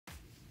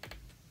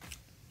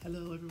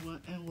Hello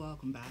everyone and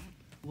welcome back.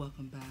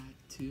 Welcome back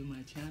to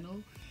my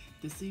channel.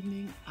 This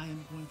evening I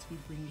am going to be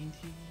bringing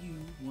to you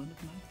one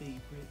of my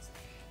favorites,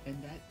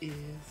 and that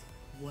is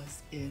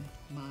what's in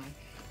my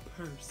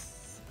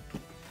purse.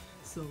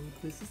 So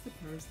this is the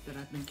purse that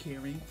I've been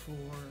carrying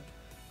for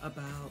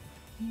about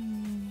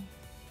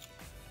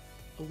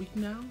a week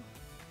now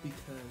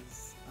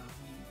because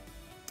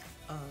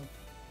of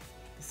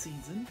the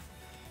season,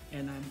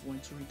 and I'm going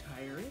to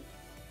retire it,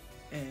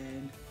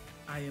 and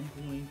I am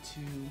going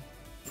to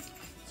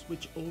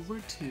switch over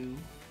to,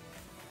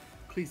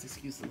 please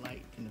excuse the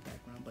light in the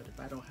background, but if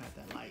I don't have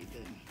that light,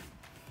 then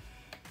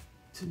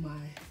to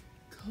my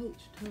Coach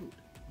Tote,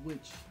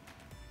 which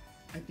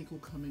I think will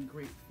come in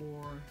great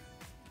for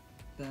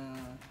the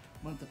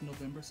month of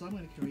November. So I'm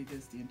going to carry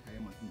this the entire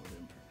month of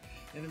November.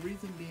 And the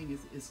reason being is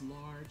it's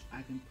large,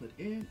 I can put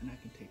in and I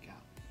can take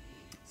out.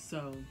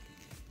 So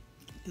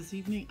this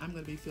evening I'm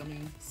going to be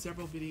filming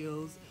several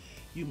videos.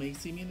 You may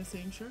see me in the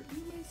same shirt,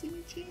 you may see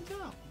me change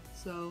out.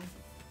 So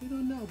we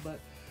don't know, but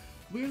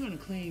we're going to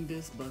clean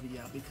this bubby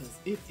out because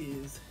it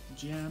is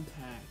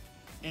jam-packed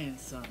and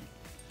some.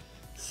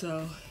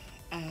 So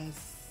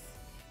as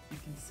you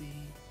can see,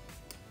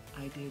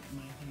 I did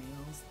my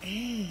nails,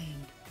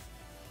 and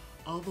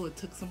although it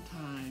took some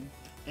time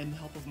and the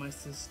help of my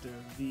sister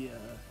via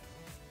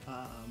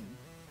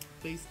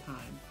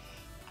FaceTime,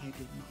 I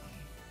did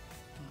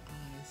my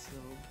eyes. So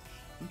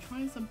I'm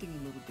trying something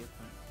a little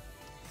different.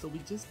 So we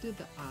just did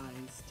the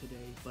eyes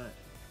today, but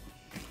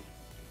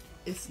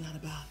it's not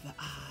about the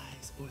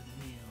eyes or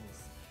the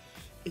nails.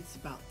 It's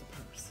about the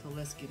purse. So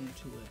let's get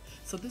into it.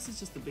 So this is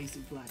just a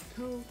basic black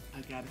coat.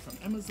 I got it from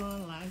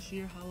Amazon last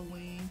year,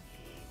 Halloween.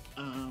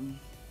 So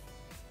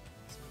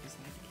I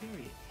decided to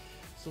carry it.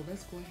 So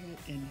let's go ahead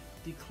and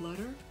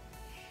declutter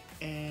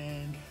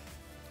and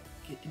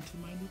get into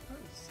my new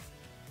purse.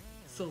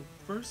 So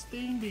first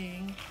thing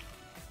being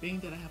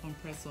that I have on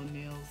press-on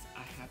nails,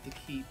 I have to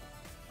keep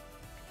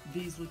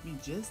these with me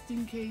just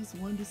in case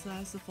one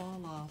decides to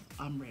fall off.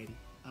 I'm ready.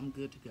 I'm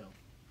good to go.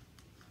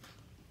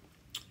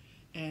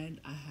 And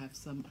I have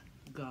some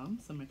gum,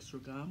 some extra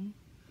gum.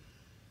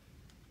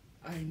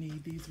 I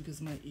need these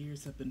because my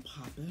ears have been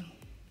popping.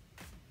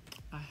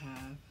 I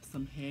have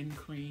some hand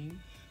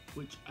cream,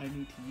 which I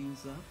need to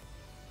use up.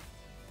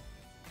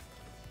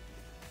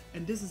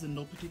 And this is in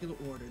no particular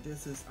order.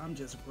 I'm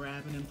just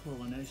grabbing and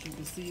pulling. As you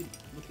can see,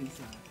 look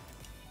inside.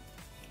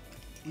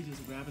 We're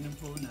just grabbing and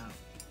pulling out.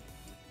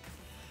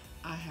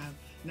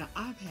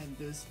 I've had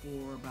this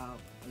for about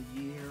a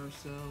year or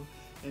so,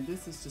 and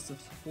this is just a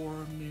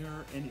Sephora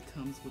mirror, and it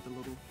comes with a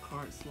little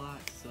card slot,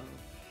 so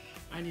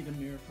I need a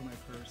mirror for my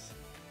purse.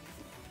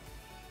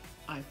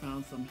 I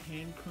found some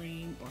hand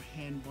cream or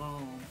hand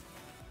balm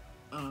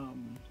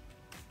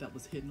that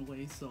was hidden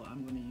away, so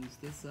I'm going to use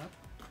this up.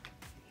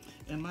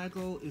 And my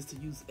goal is to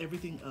use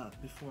everything up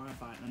before I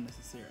buy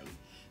unnecessarily.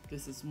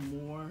 This is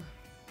more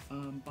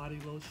body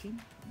lotion,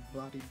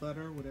 body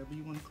butter, whatever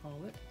you want to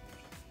call it.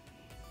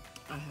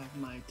 I have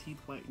my teeth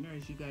whitener.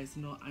 As you guys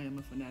know, I am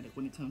a fanatic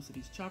when it comes to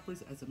these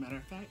choppers. As a matter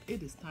of fact,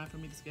 it is time for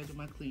me to schedule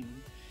my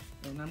cleaning.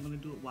 And I'm going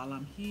to do it while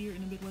I'm here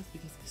in the Midwest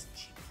because it's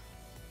cheaper.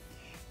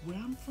 Where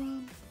I'm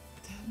from,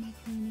 to have my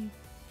cleaning,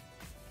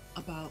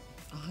 about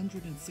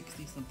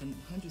 160 something,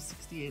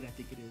 168 I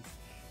think it is.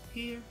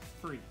 Here,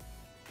 free.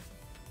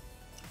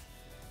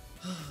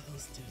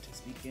 Those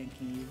dentists be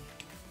ganking you.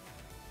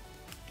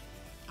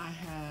 I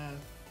have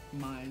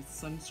my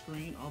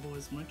sunscreen. Although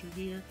it's winter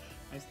here,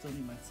 I still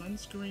need my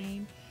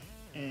sunscreen,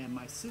 and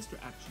my sister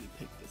actually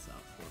picked this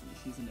out for me.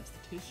 She's an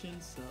esthetician,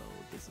 so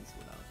this is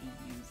what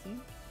I'll be using.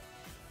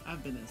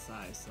 I've been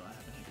inside, so I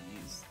haven't had to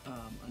use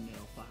a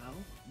nail file,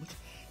 which,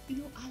 you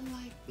know,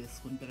 I like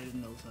this one better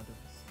than those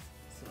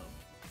others. So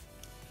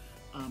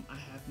I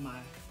have my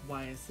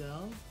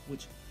YSL,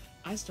 which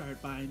I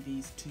started buying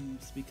these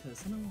tubes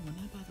because when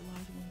I buy the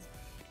large ones,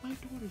 my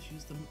daughters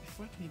use them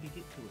before I can even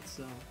get to it.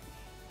 So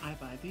I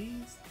buy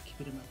these, keep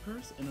it in my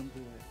purse, and I'm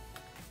good.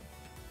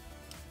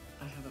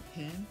 I have a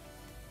pen,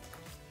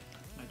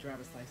 my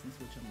driver's license,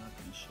 which I'm not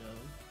going to show.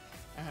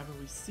 I have a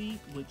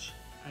receipt, which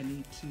I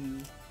need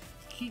to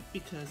keep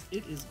because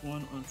it is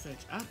going on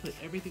Fetch. I put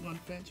everything on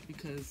Fetch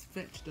because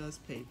Fetch does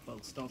pay,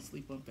 folks. Don't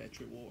sleep on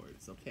Fetch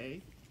rewards,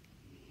 okay?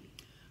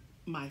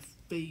 My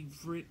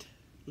favorite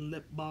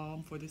lip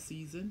balm for the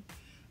season,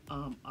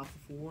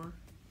 Aquaphor.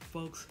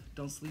 Folks,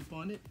 don't sleep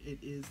on it. It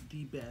is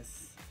the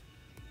best.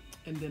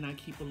 And then I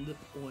keep a lip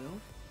oil.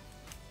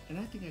 And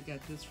I think I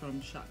got this from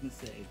Shop Miss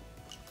A.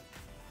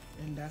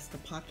 And that's the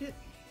pocket.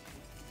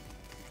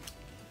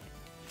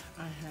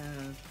 I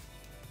have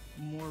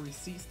more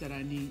receipts that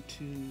I need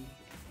to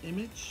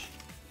image.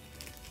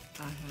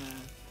 I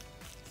have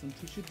some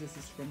tissue. This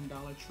is from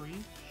Dollar Tree.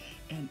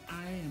 And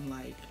I am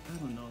like, I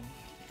don't know,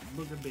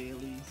 Booger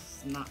Bailey,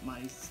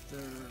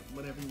 Snotmeister,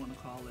 whatever you want to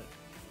call it.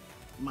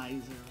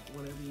 Miser,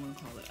 whatever you want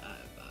to call it.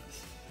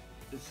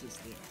 It's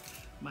just there.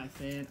 My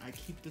fan, I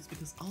keep this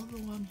because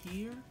although I'm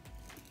here,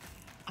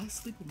 I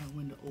sleep with my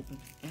window open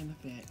and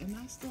a fan, and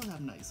I still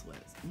have night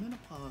sweats.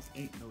 Menopause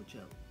ain't no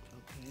joke,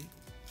 okay?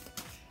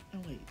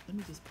 And wait, let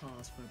me just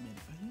pause for a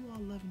minute. Are you all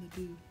loving to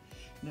do?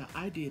 Now,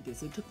 I did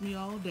this. It took me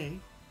all day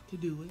to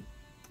do it,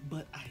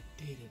 but I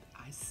did it.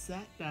 I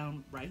sat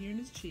down right here in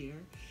this chair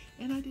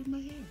and I did my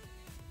hair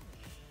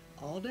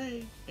all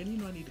day. And you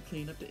know, I need to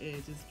clean up the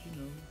edges, you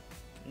know,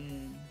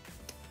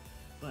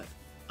 but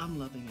I'm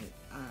loving it.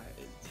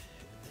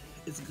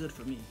 It's good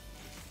for me.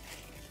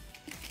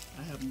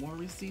 I have more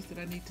receipts that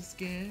I need to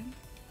scan.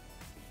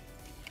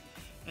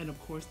 And of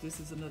course, this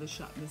is another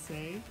shop Miss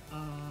A.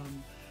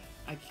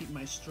 I keep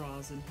my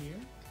straws in here.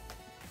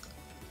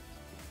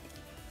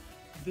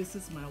 This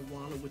is my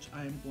wallet, which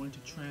I am going to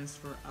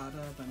transfer out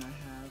of, and I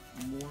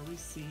have more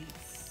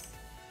receipts.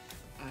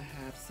 I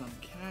have some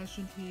cash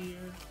in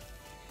here.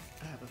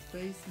 I have a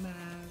face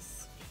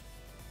mask.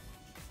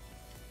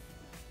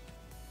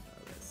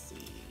 Let's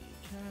see,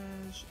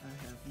 cash.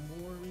 I have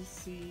more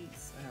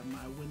receipts. I have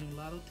my winning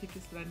lotto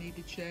tickets that I need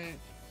to check.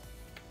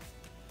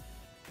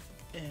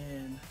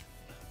 And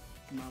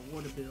my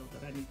water bill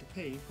that I need to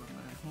pay for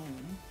my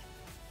home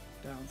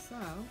down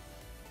south.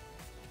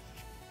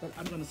 But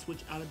I'm going to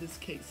switch out of this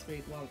Kate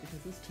Spade wallet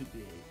because it's too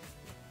big.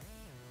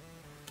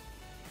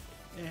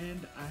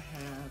 And I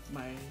have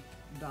my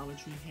Dollar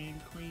Tree hand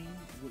cream,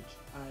 which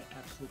I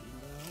absolutely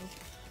love.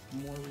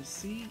 More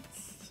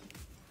receipts.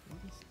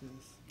 What is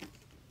this?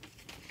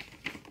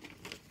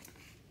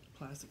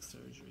 Plastic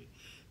surgery.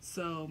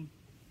 So,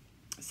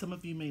 some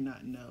of you may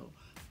not know.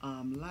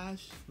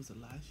 Was it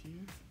last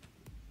year?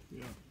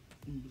 Yeah.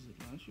 Was it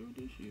last year or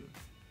this year?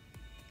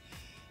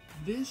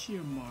 This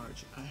year,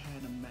 March, I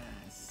had a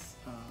mass,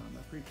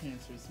 a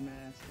precancerous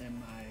mass in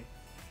my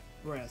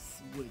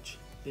breasts, which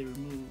they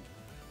removed.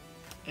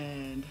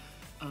 And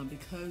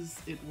because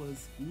it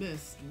was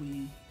missed,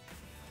 we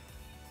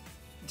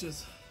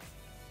just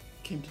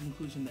came to the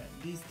conclusion that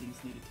these things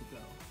needed to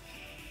go.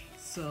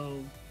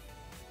 So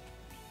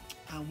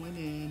I went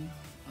in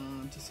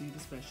to see the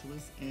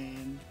specialist,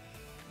 and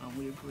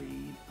we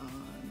agreed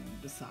on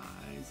the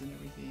size and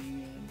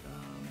everything, and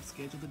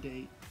scheduled the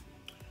date.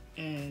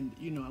 And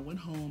you know, I went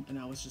home and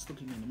I was just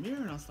looking in the mirror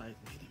and I was like,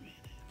 wait a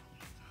minute, oh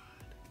my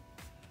God.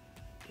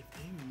 If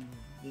they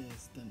remove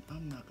this, then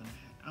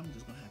I'm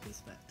just gonna have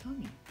this fat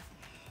tummy.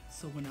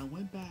 So when I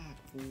went back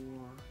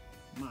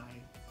for my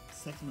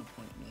second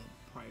appointment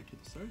prior to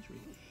the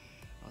surgery,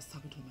 I was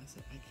talking to him. I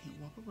said, I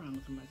can't walk around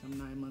looking like I'm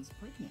 9 months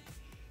pregnant.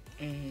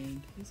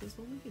 And he says,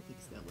 well, we can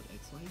fix that with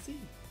XYZ.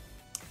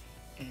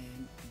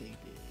 And they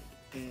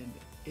did. And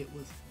it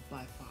was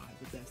by far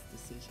the best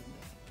decision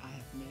that I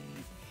have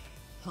made.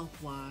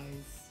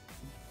 Health-wise,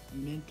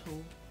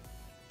 mental,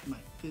 my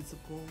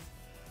physical.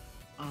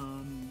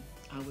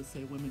 I would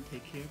say women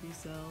take care of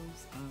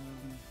yourselves.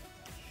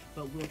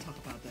 But we'll talk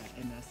about that,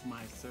 and that's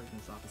my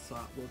surgeon's office, so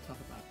we'll talk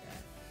about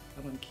that.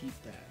 I'm going to keep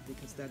that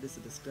because that is a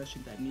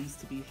discussion that needs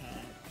to be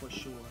had for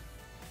sure.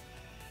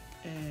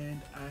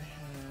 And I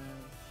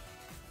have,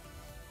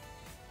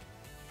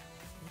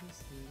 what is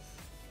this?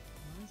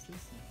 Why is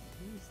this in here?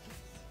 Who is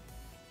this?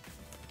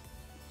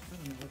 I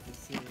don't know what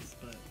this is,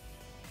 but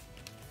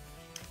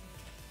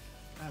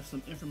I have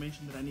some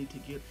information that I need to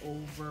get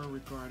over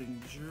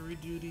regarding jury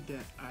duty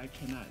that I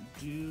cannot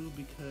do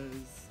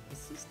because a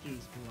sister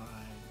is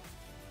blind.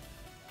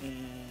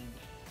 And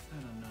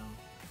I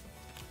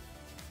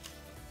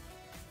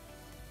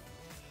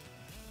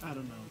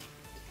don't know.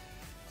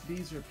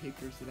 These are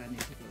papers that I need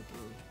to go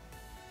through.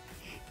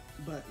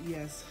 But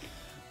yes,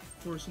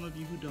 for some of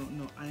you who don't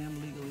know, I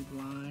am legally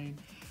blind.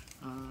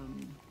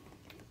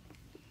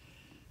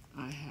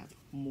 I have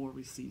more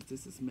receipts.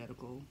 This is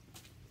medical.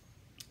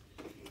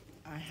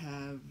 I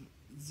have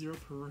zero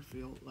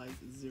peripheral, like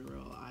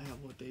zero. I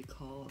have what they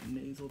call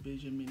nasal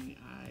vision, meaning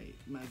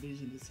my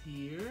vision is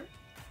here.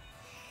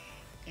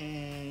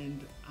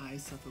 And I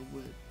suffer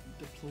with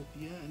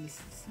diplopia, and this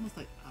is almost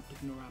like optic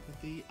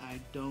neuropathy. I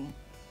don't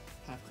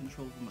have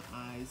control over my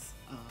eyes.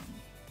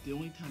 The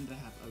only time that I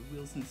have a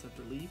real sense of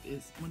relief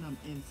is when I'm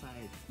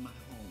inside my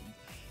home,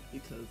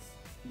 because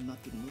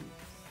nothing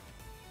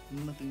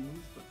moves. Nothing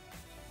moves but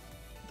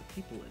the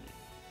people in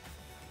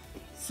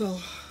it. So,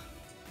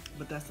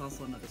 but that's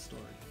also another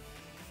story,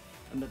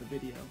 another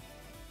video.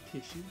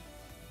 Tissue,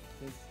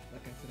 because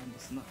like I said, I'm a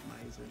snot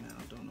miser now.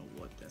 Don't know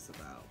what that's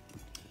about.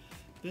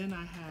 Then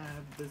I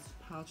have this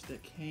pouch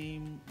that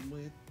came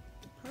with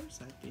the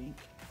purse, I think.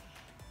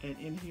 And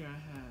in here I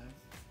have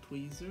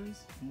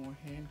tweezers, more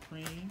hand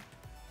cream,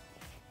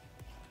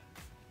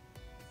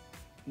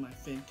 my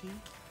Fenty.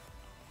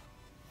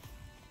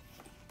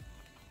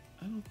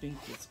 I don't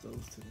think this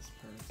goes to this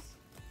purse.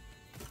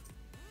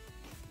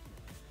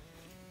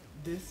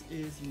 This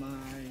is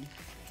my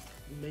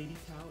lady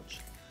pouch.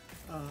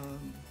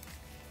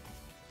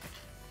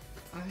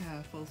 I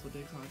have folks what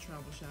they call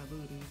travel shy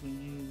booty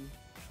when you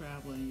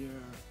travel and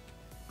your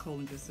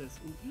colon just says,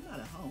 ooh, you're not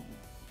at home.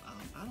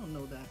 I don't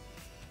know that.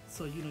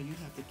 So, you know, you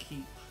have to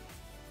keep,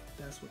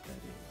 that's what that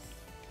is.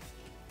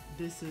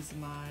 This is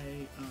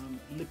my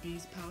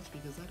lippies pouch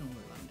because I don't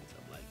wear a lot of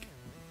makeup. Like,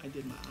 I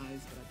did my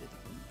eyes, but I did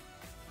it from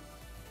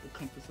the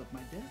comforts of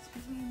my desk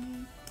behind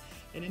me.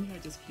 And in here I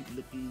just keep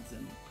lippies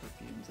and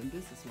perfumes. And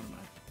this is one of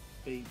my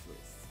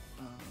favorites.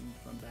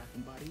 from Bath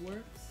and Body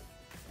Works.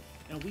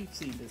 And we've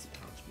seen this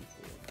pouch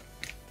before.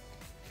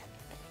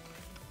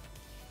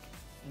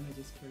 And I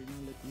just carry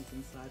my liquids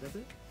inside of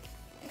it.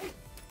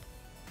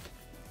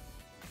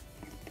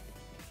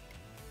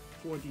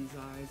 4 these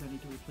eyes, I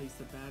need to replace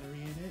the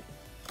battery in it.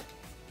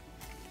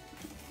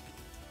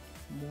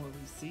 More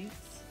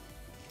receipts.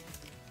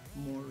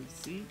 More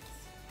receipts.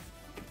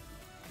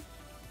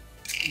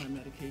 My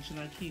medication,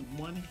 I keep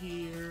one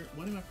here,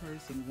 one in my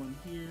purse and one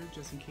here,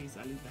 just in case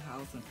I leave the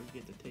house and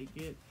forget to take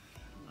it.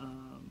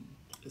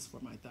 It's for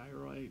my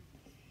thyroid.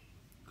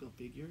 Go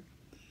figure.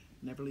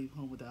 Never leave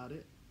home without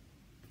it.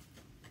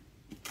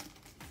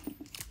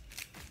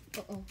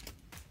 Uh-oh.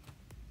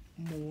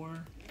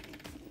 More.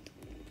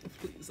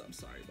 Please, I'm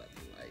sorry about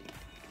the light.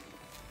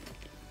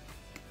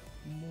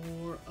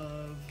 More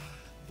of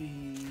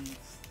these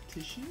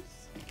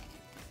tissues.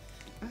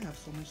 I have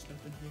so much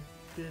stuff in here.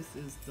 This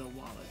is the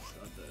wallet,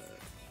 or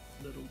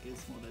the little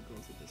gizmo that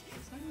goes with this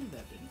purse. I knew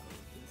that didn't go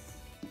with this.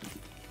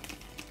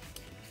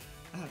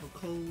 I have a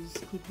Kohl's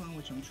coupon,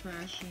 which I'm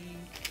trashing.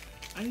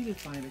 I need to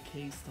find a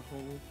case to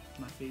hold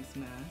my face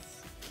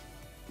mask.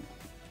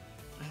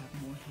 I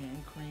have more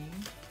hand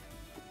cream.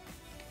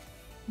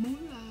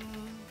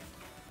 Moolah.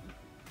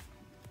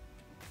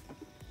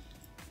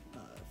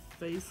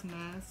 Face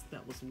mask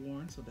that was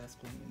worn, so that's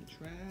going in the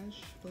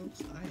trash,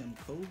 folks. I am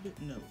COVID.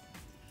 No.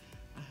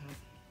 I have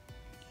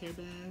hair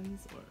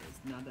bands, or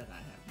now that I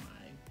have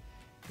my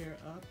hair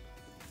up.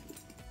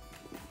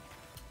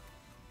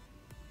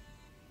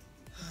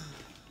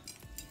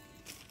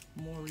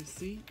 More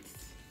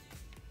receipts.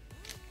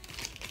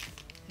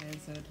 Hand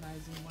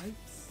sanitizing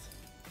wipes.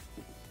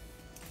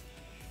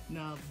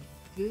 Now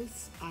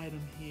this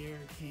item here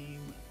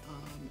came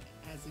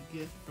as a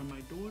gift from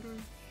my daughter.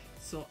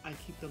 So I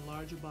keep the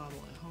larger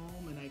bottle at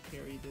home and I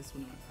carry this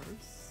one in my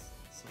purse.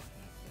 So I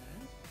have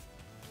that.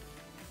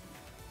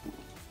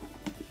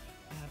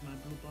 I have my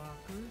blue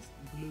blockers,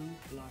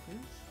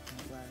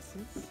 my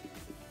glasses.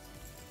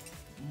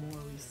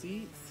 More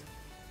receipts.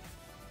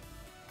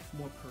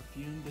 More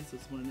perfume. This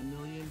is 1 in a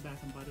million.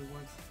 Bath and Body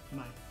Works,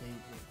 my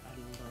favorite. I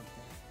love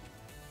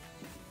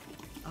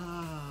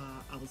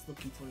that. I was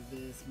looking for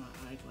this, my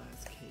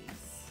eyeglass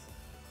case.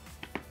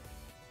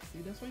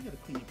 See, that's why you gotta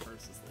clean your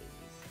purses, ladies.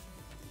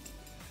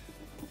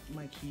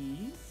 My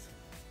keys,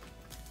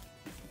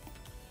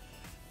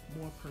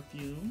 more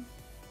perfume,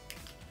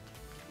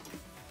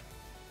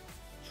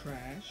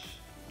 trash,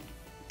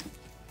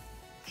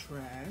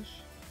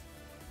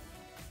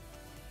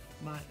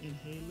 my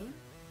inhaler,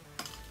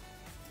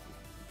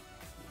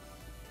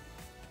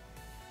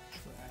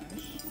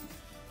 trash.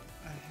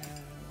 I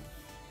have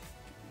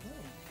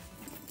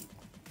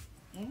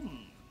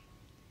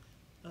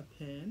a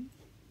pen.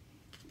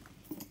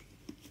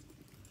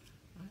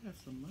 I have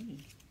some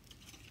money.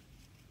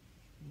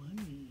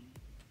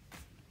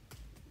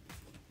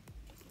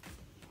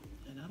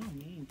 And I don't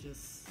mean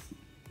just,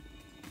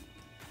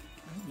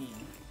 I mean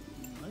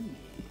money.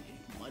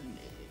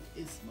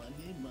 It's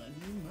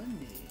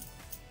money.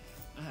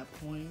 I have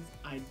coins.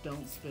 I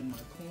don't spend my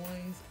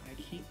coins. I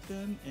keep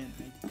them and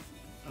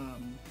I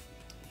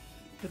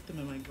put them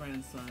in my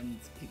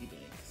grandson's piggy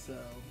bank. So,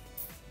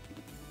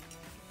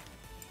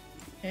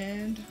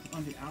 and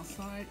on the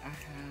outside I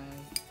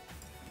have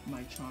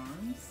my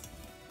charms.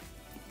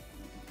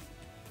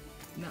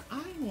 Now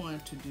I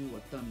want to do a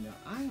thumbnail.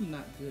 I am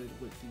not good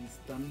with these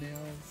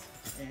thumbnails,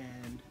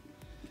 and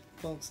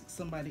folks,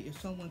 if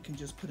someone can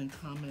just put in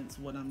comments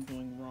what I'm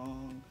doing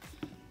wrong.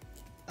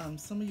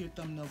 Some of your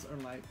thumbnails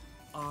are like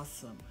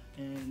awesome,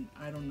 and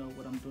I don't know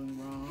what I'm doing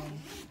wrong.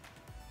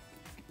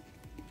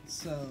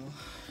 So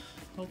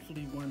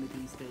hopefully one of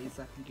these days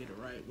I can get it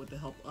right with the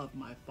help of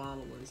my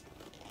followers.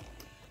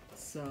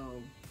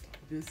 So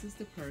this is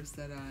the purse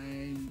that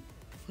I'm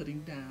putting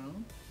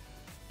down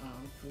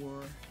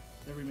for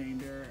the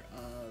remainder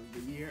of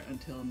the year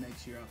until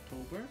next year,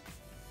 October.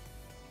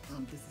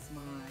 This is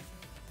my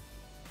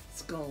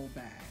skull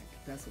bag.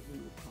 That's what we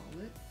would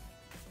call it.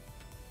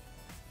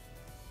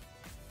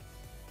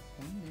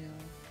 Thumbnail.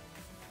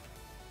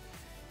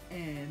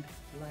 And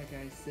like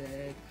I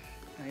said,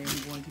 I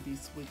am going to be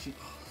switching,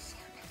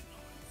 sorry about the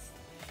noise,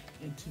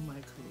 into my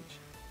Coach.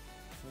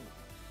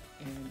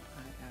 And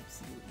I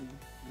absolutely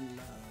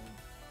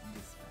love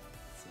this bag.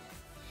 So,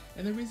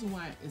 and the reason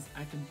why is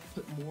I can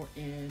put more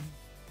in,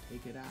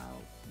 take it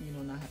out, you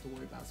know, not have to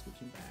worry about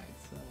switching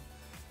bags. So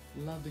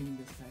loving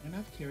this bag, and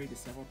I've carried it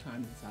several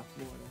times in South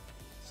Florida.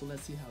 So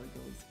let's see how it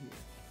goes here.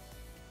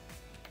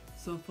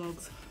 So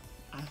folks,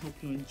 I hope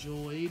you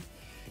enjoyed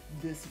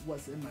this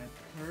What's in My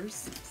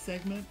Purse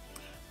segment.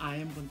 I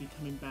am going to be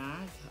coming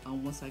back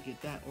once I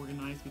get that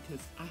organized,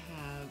 because I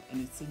have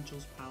an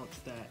essentials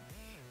pouch that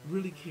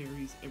really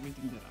carries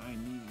everything that I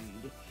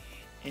need,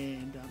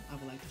 and I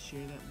would like to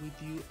share that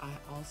with you. I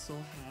also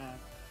have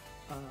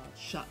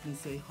Shop and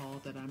Say haul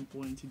that I'm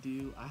going to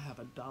do. I have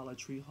a Dollar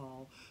Tree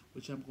haul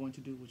which I'm going to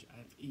do, which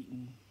I've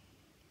eaten.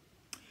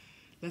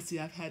 Let's see,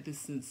 I've had this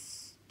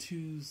since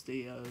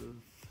Tuesday of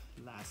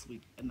last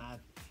week, and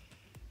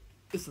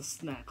it's a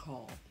snack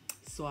haul.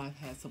 So I've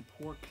had some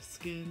pork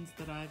skins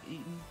that I've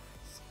eaten.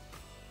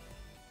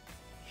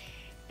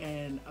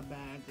 and a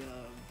bag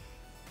of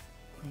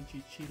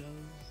crunchy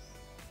Cheetos.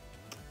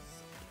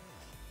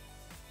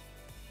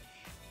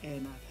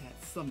 And I've had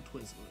some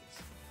Twizzlers.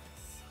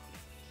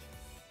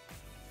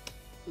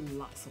 So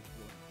lots of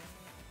water.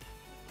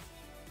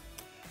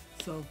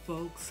 So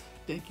folks,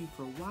 thank you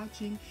for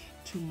watching.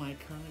 To my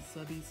current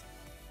subbies,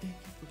 thank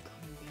you for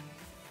coming back.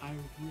 I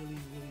really,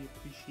 really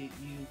appreciate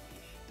you.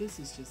 This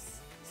is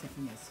just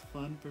something that's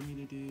fun for me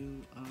to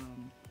do.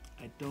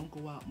 I don't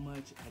go out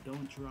much. I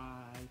don't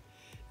drive.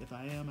 If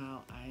I am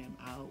out, I am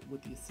out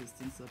with the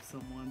assistance of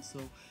someone. So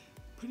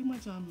pretty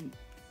much I'm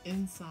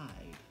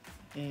inside,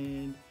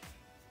 and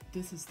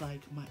this is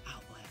like my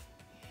outlet.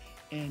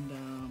 And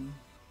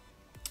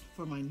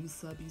for my new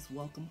subbies,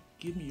 welcome.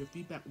 Give me your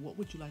feedback. What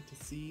would you like to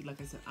see?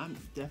 Like I said, I'm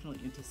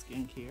definitely into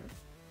skincare.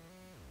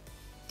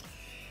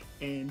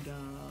 And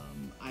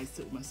I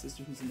sit with my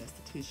sister who's an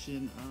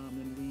esthetician,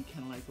 and we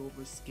kind of like go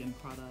over skin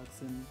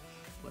products and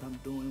what I'm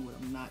doing, what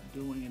I'm not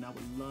doing, and I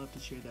would love to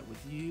share that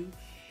with you.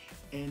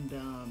 And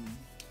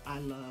I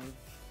love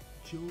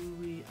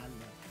jewelry, I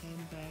love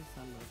handbags, I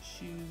love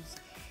shoes,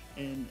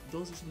 and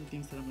those are some of the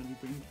things that I'm going to be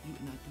bringing to you.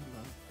 And I do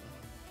love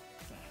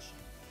fashion.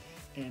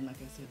 And like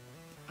I said,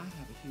 I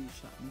have a huge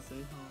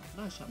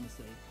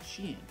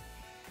Shein.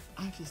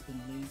 I've just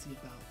been lazy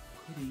about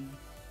putting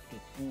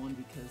it on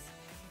because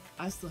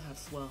I still have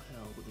swell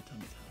hell with the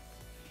tummy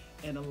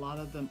tuck, and a lot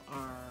of them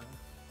are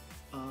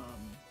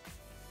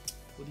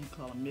what do you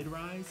call them,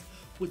 mid-rise,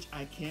 which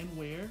I can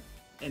wear,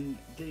 and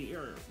they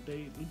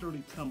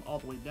literally come all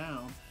the way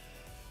down,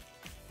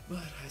 but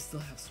I still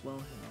have swell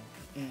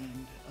hell,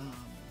 and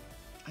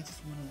I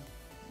just want to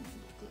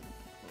look good in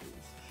my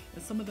clothes,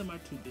 and some of them are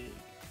too big,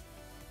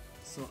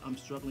 so I'm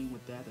struggling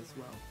with that as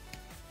well.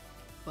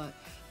 But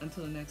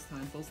until the next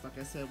time, folks, like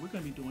I said, we're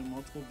going to be doing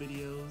multiple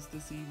videos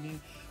this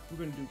evening. We're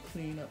going to do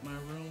clean up my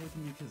room with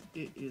me because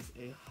it is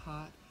a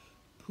hot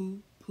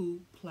poo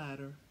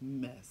platter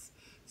mess.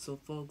 So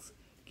folks,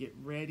 get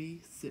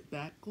ready, sit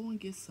back, go and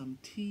get some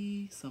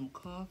tea, some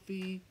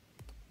coffee,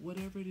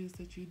 whatever it is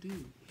that you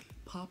do,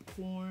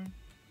 popcorn,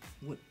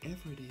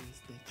 whatever it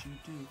is that you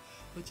do.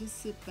 But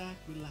just sit back,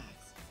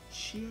 relax,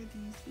 share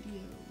these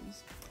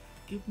videos,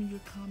 give me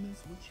your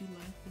comments, what you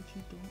like, what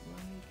you don't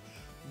like.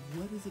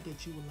 What is it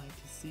that you would like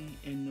to see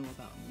and know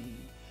about me?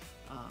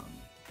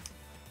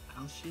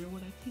 I'll share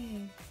what I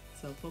can.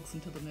 So folks,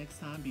 until the next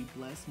time, be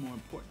blessed. More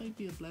importantly,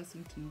 be a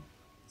blessing to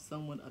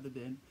someone other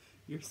than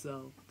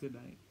yourself. Good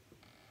night.